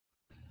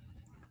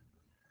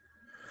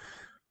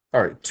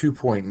All right,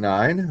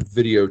 2.9,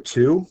 video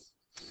 2.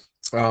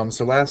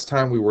 So last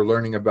time we were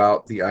learning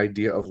about the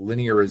idea of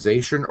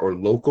linearization or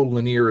local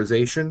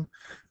linearization,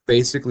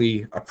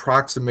 basically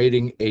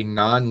approximating a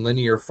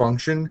nonlinear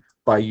function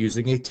by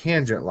using a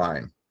tangent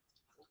line,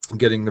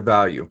 getting the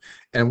value.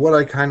 And what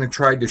I kind of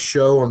tried to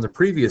show on the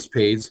previous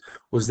page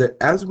was that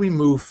as we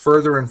move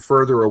further and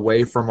further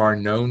away from our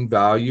known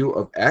value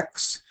of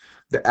x,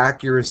 the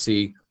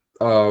accuracy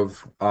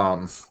of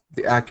our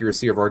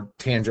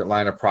tangent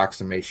line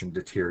approximation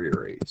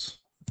deteriorates.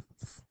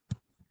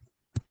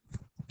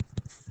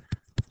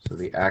 So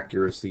the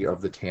accuracy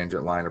of the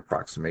tangent line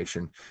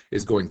approximation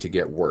is going to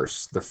get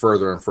worse the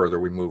further and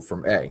further we move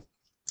from A.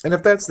 And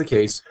if that's the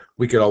case,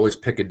 we could always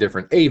pick a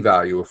different A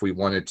value if we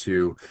wanted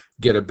to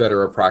get a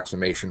better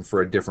approximation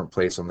for a different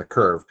place on the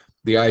curve.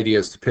 The idea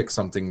is to pick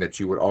something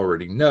that you would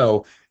already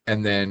know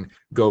and then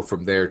go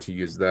from there to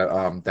use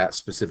that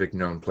specific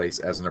known place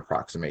as an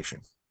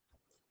approximation.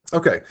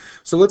 Okay,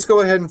 so let's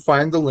go ahead and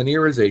find the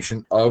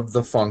linearization of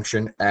the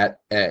function at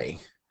A.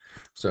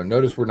 So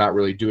notice we're not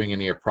really doing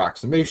any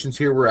approximations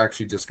here. We're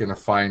actually just going to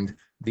find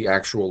the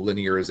actual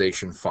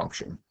linearization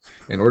function.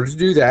 In order to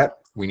do that,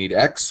 we need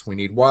x, we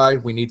need y,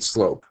 we need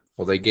slope.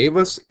 Well, they gave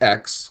us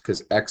x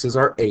because x is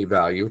our A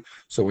value,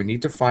 so we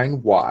need to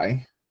find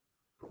y.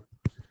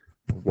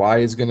 Y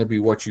is going to be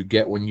what you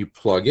get when you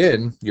plug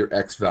in your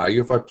x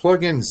value. If I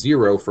plug in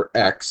 0 for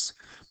x,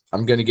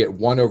 I'm going to get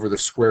 1 over the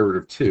square root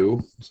of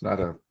 2. It's not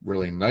a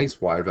really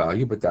nice y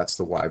value, but that's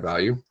the y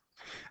value.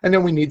 And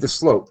then we need the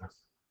slope.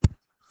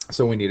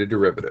 So we need a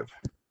derivative.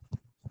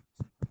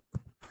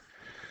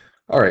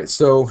 All right,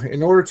 so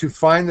in order to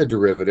find the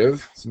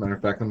derivative, as a matter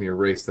of fact, let me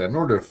erase that. In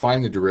order to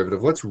find the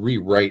derivative, let's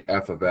rewrite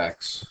f of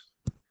x.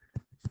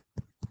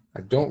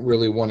 I don't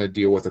really want to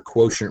deal with a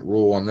quotient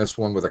rule on this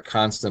one with a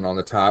constant on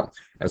the top,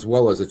 as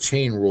well as a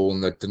chain rule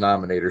in the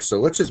denominator. So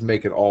let's just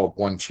make it all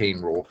one chain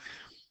rule.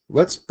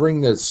 Let's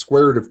bring the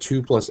square root of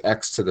 2 plus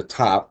x to the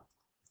top,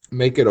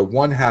 make it a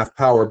 1/2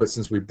 power, but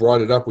since we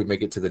brought it up, we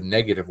make it to the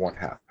negative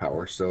 1/2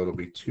 power. So it'll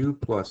be 2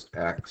 plus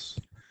x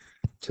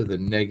to the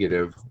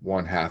negative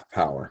 1/2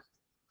 power.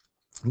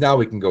 Now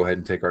we can go ahead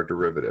and take our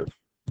derivative.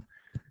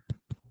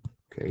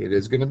 Okay, it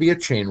is going to be a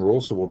chain rule,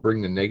 so we'll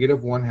bring the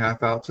negative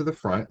 1/2 out to the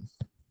front.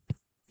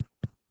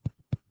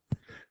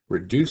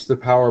 Reduce the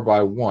power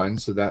by 1,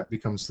 so that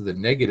becomes to the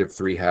negative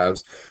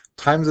 3/2,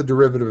 times the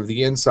derivative of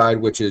the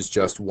inside, which is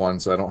just 1,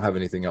 so I don't have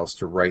anything else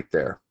to write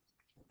there.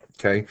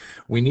 Okay,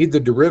 we need the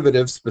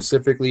derivative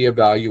specifically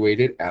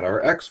evaluated at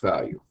our x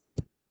value.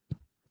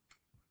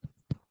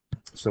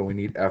 So we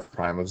need f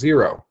prime of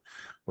 0,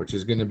 which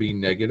is going to be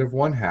negative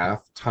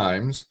 1/2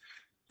 times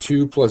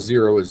 2 plus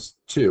 0 is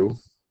 2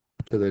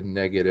 to the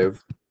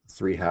negative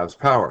 3/2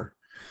 power.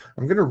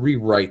 I'm going to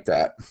rewrite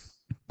that.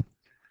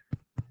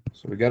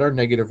 So we got our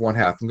negative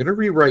 1/2. I'm going to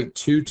rewrite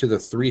 2 to the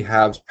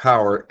 3/2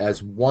 power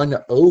as 1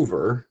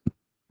 over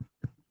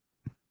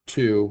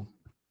 2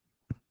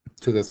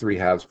 to the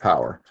 3/2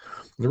 power.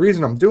 And the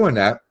reason I'm doing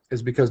that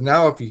is because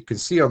now if you can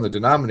see on the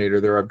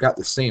denominator there, I've got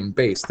the same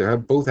base. They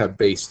both have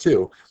base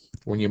 2.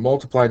 When you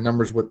multiply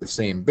numbers with the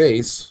same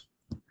base,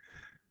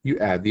 you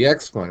add the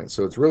exponent.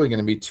 So it's really going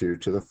to be 2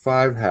 to the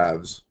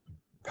 5/2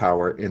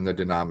 power in the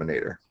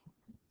denominator.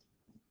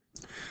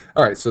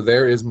 All right, so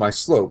there is my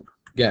slope.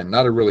 Again,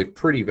 not a really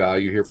pretty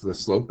value here for the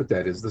slope, but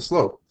that is the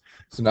slope.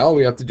 So now all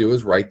we have to do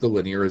is write the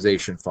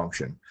linearization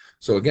function.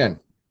 So again,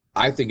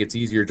 I think it's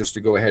easier just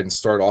to go ahead and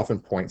start off in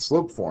point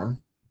slope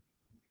form.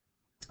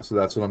 So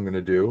that's what I'm going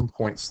to do,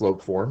 point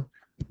slope form.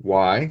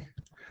 Y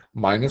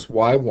minus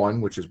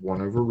y1, which is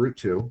 1 over root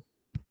 2.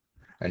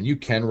 And you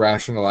can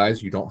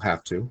rationalize, you don't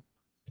have to.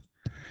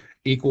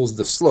 Equals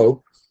the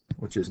slope,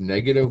 which is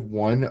negative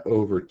 1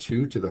 over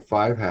 2 to the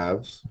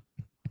 5/2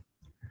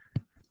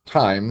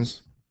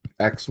 times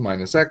x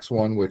minus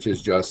x1, which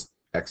is just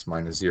x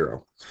minus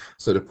 0.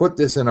 So to put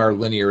this in our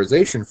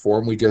linearization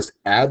form, we just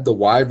add the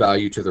y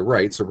value to the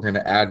right. So we're going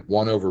to add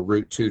 1 over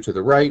root 2 to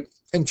the right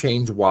and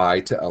change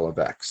y to L of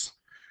x.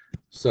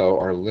 So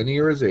our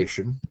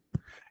linearization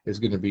is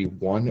going to be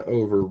 1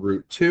 over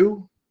root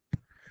 2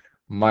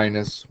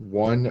 minus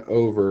 1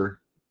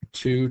 over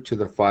 2 to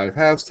the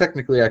 5/2.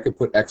 Technically, I could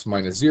put x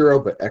minus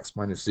 0, but x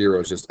minus 0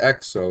 is just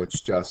x, so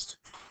it's just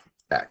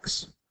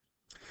x.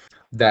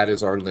 That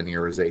is our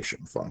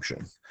linearization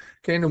function.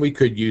 Okay, and we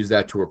could use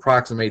that to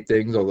approximate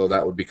things, although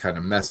that would be kind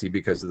of messy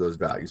because of those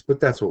values, but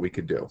that's what we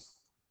could do.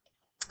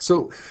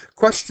 So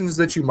questions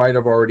that you might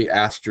have already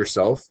asked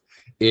yourself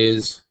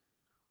is,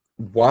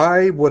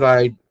 why would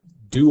I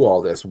do all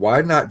this?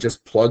 Why not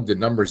just plug the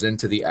numbers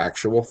into the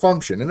actual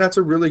function? And that's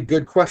a really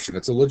good question.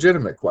 It's a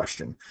legitimate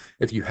question.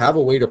 If you have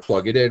a way to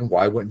plug it in,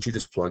 why wouldn't you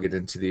just plug it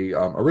into the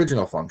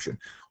original function?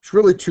 There's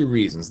really two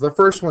reasons. The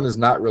first one is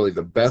not really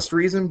the best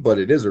reason, but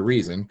it is a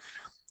reason.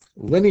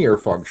 Linear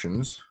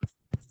functions,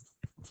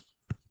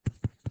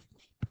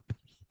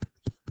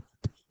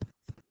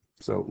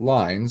 so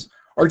lines,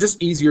 are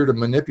just easier to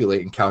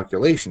manipulate in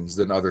calculations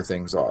than other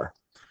things are.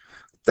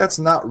 That's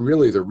not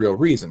really the real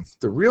reason.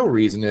 The real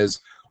reason is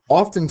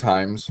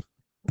oftentimes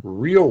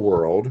real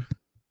world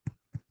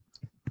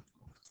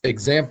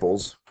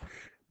examples,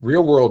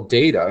 real world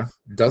data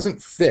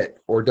doesn't fit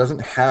or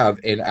doesn't have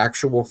an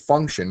actual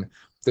function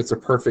that's a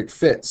perfect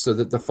fit, so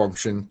that the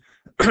function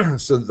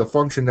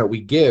that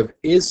we give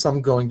is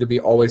going to be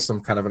always some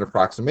kind of an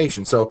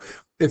approximation. So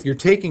if you're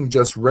taking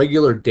just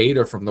regular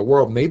data from the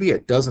world, maybe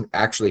it doesn't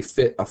actually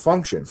fit a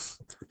function,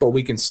 but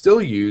we can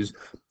still use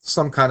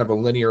some kind of a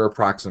linear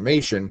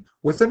approximation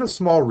within a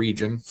small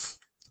region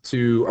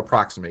to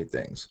approximate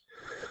things.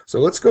 So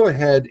let's go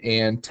ahead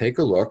and take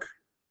a look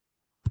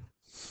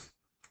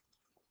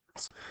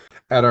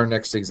at our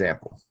next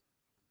example.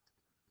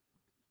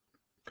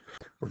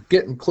 We're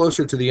getting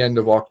closer to the end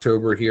of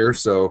October here,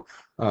 so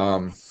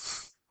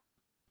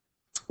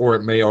or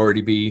it may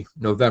already be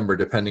November,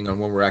 depending on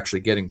when we're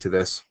actually getting to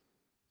this.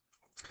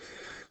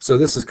 So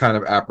this is kind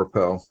of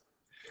apropos.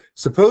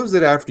 Suppose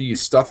that after you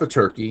stuff a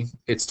turkey,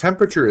 its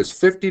temperature is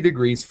 50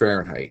 degrees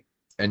Fahrenheit,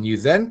 and you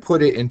then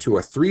put it into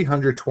a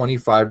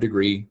 325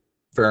 degree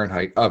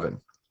Fahrenheit oven.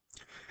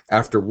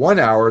 After 1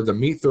 hour, the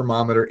meat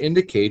thermometer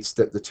indicates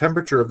that the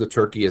temperature of the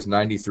turkey is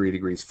 93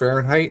 degrees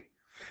Fahrenheit,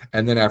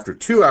 and then after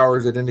 2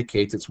 hours, it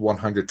indicates it's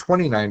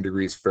 129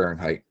 degrees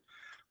Fahrenheit.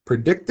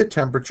 Predict the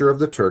temperature of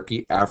the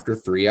turkey after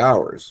 3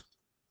 hours.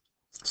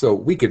 So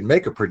we could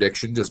make a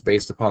prediction just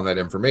based upon that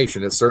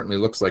information. It certainly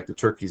looks like the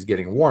turkey's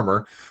getting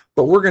warmer,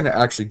 but we're going to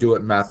actually do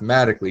it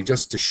mathematically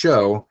just to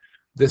show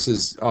this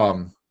is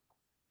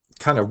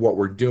kind of what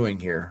we're doing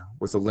here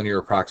with a linear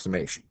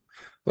approximation.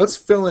 Let's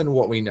fill in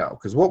what we know,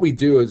 because what we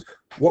do is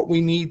what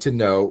we need to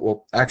know.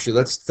 Well, actually,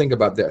 let's think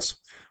about this.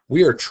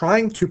 We are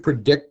trying to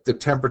predict the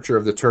temperature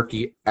of the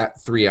turkey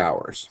at 3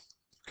 hours.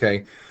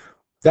 Okay,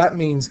 that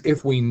means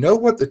if we know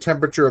what the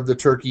temperature of the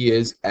turkey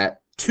is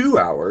at 2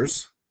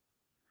 hours,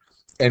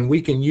 and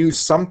we can use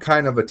some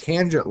kind of a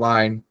tangent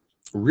line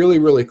really,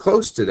 really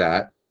close to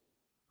that,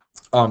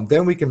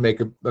 then we can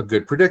make a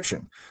good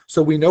prediction.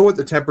 So we know what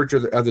the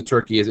temperature of the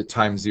turkey is at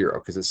time 0,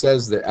 because it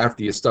says that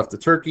after you stuff the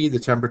turkey, the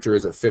temperature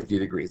is at 50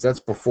 degrees. That's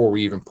before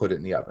we even put it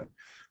in the oven.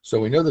 So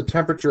we know the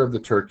temperature of the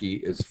turkey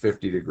is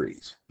 50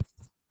 degrees.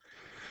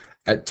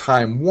 At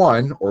time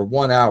 1, or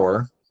 1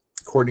 hour,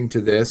 according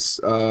to this,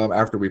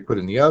 after we put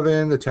it in the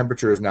oven, the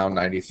temperature is now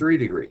 93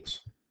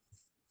 degrees.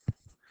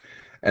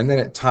 And then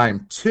at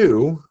time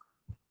 2,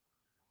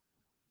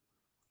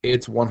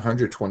 it's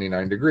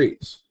 129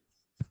 degrees.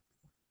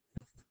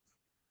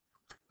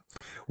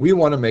 We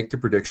want to make the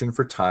prediction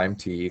for time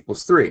t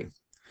equals 3.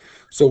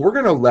 So we're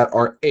going to let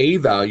our a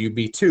value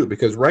be 2,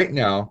 because right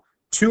now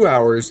 2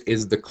 hours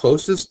is the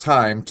closest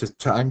time to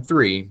time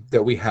 3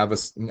 that we have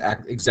an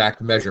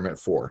exact measurement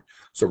for.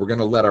 So we're going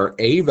to let our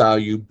a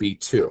value be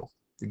 2.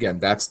 Again,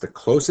 that's the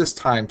closest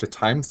time to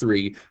time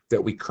 3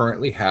 that we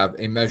currently have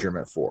a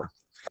measurement for.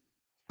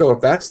 So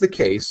if that's the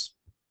case,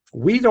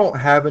 we don't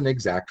have an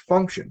exact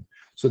function.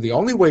 So the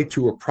only way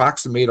to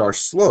approximate our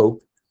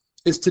slope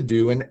is to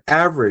do an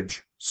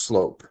average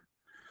slope.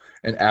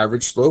 An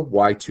average slope,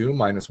 y2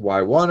 minus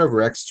y1 over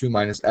x2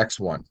 minus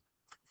x1.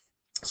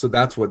 So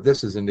that's what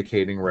this is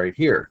indicating right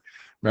here.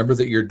 Remember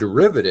that your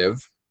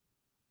derivative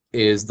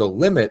is the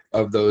limit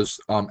of those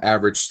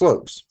average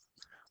slopes.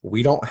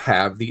 We don't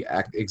have the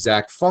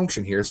exact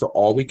function here, so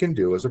all we can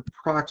do is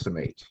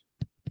approximate.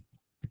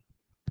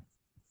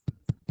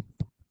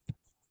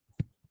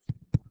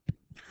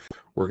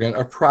 We're going to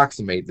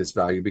approximate this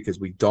value because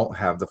we don't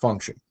have the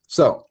function.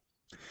 So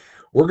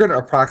we're going to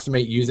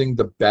approximate using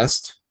the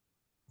best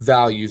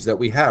values that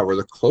we have, or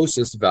the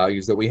closest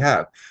values that we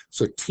have.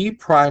 So t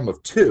prime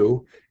of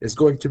 2 is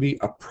going to be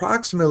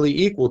approximately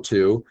equal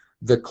to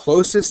the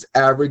closest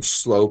average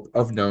slope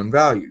of known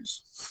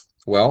values.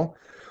 Well,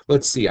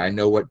 let's see. I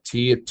know what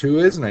t at 2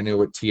 is, and I know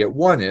what t at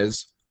 1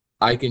 is.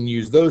 I can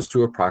use those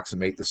to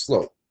approximate the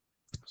slope.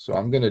 So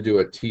I'm going to do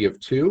a t of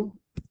 2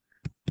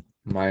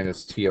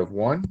 minus t of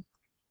 1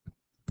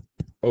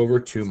 over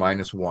 2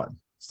 minus 1.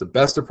 It's the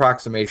best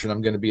approximation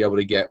I'm going to be able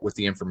to get with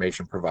the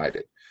information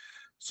provided.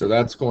 So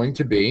that's going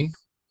to be,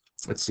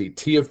 let's see,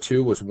 t of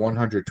 2 was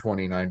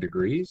 129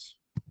 degrees.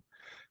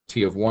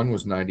 T of 1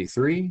 was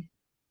 93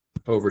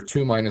 over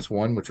 2 minus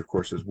 1, which of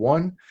course is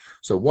 1.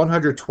 So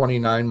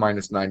 129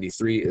 minus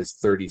 93 is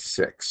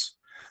 36.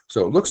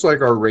 So it looks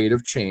like our rate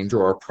of change,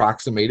 or our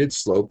approximated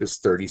slope, is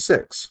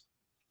 36.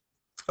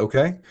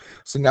 Okay,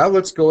 so now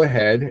let's go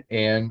ahead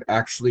and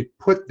actually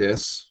put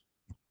this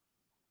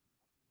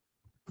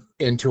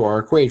into our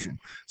equation.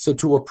 So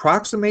to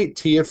approximate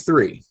t of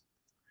 3,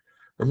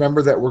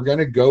 remember that we're going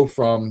to go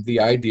from the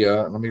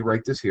idea, let me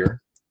write this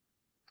here,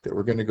 that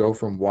we're going to go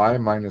from y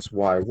minus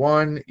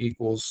y1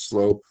 equals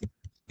slope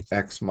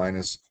x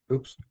minus,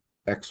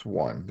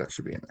 x1. That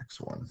should be an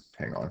x1.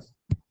 Hang on.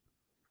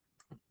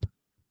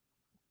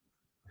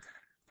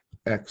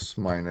 X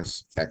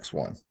minus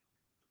x1.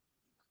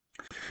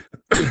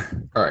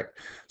 All right,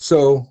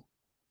 so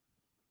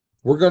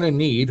we're going to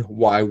need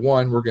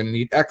y1, we're going to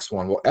need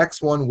x1. Well,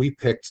 x1 we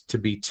picked to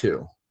be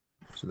 2,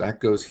 so that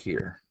goes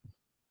here.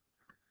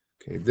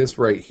 Okay, this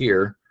right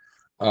here,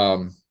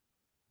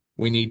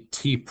 we need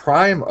t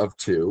prime of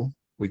 2.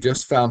 We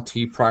just found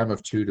t prime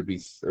of 2 to be,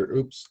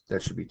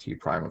 that should be t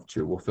prime of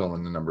 2. We'll fill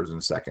in the numbers in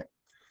a second.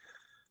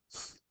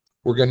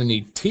 we're going to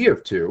need t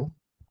of 2,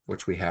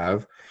 which we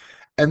have,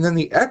 and then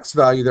the x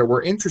value that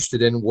we're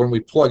interested in, when we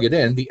plug it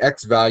in, the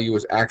x value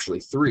is actually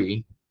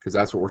 3, because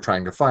that's what we're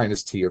trying to find,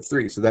 is t of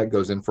 3. So that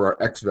goes in for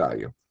our x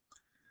value.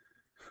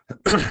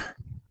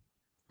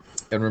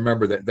 And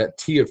remember that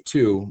t of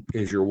 2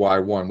 is your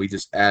y1. We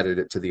just added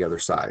it to the other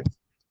side.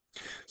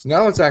 So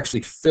now let's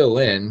actually fill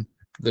in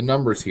the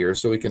numbers here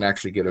so we can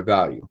actually get a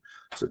value.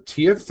 So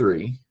t of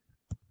 3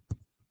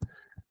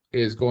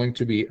 is going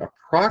to be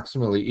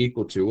approximately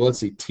equal to, well, let's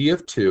see, t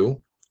of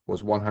 2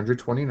 was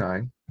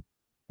 129.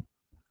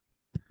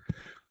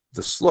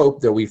 The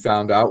slope that we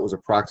found out was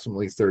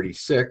approximately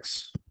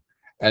 36,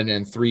 and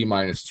then 3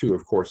 minus 2,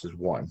 of course, is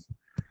 1.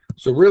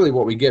 So really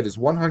what we get is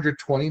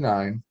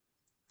 129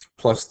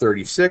 plus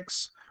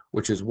 36,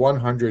 which is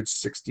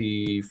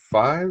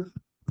 165.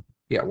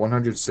 Yeah,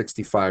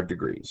 165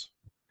 degrees.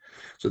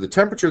 So the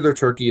temperature of the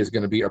turkey is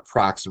going to be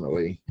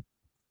approximately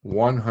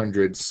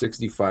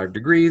 165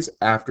 degrees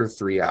after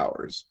 3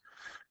 hours.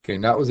 Okay,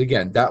 and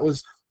that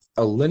was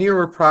a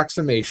linear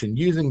approximation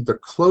using the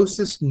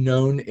closest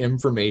known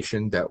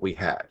information that we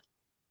had.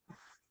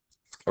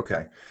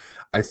 Okay,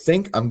 I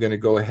think I'm going to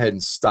go ahead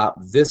and stop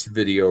this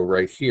video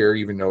right here,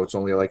 even though it's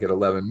only like at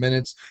 11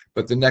 minutes.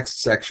 But the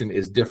next section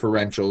is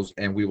differentials,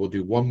 and we will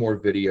do one more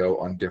video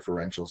on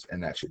differentials,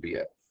 and that should be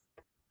it.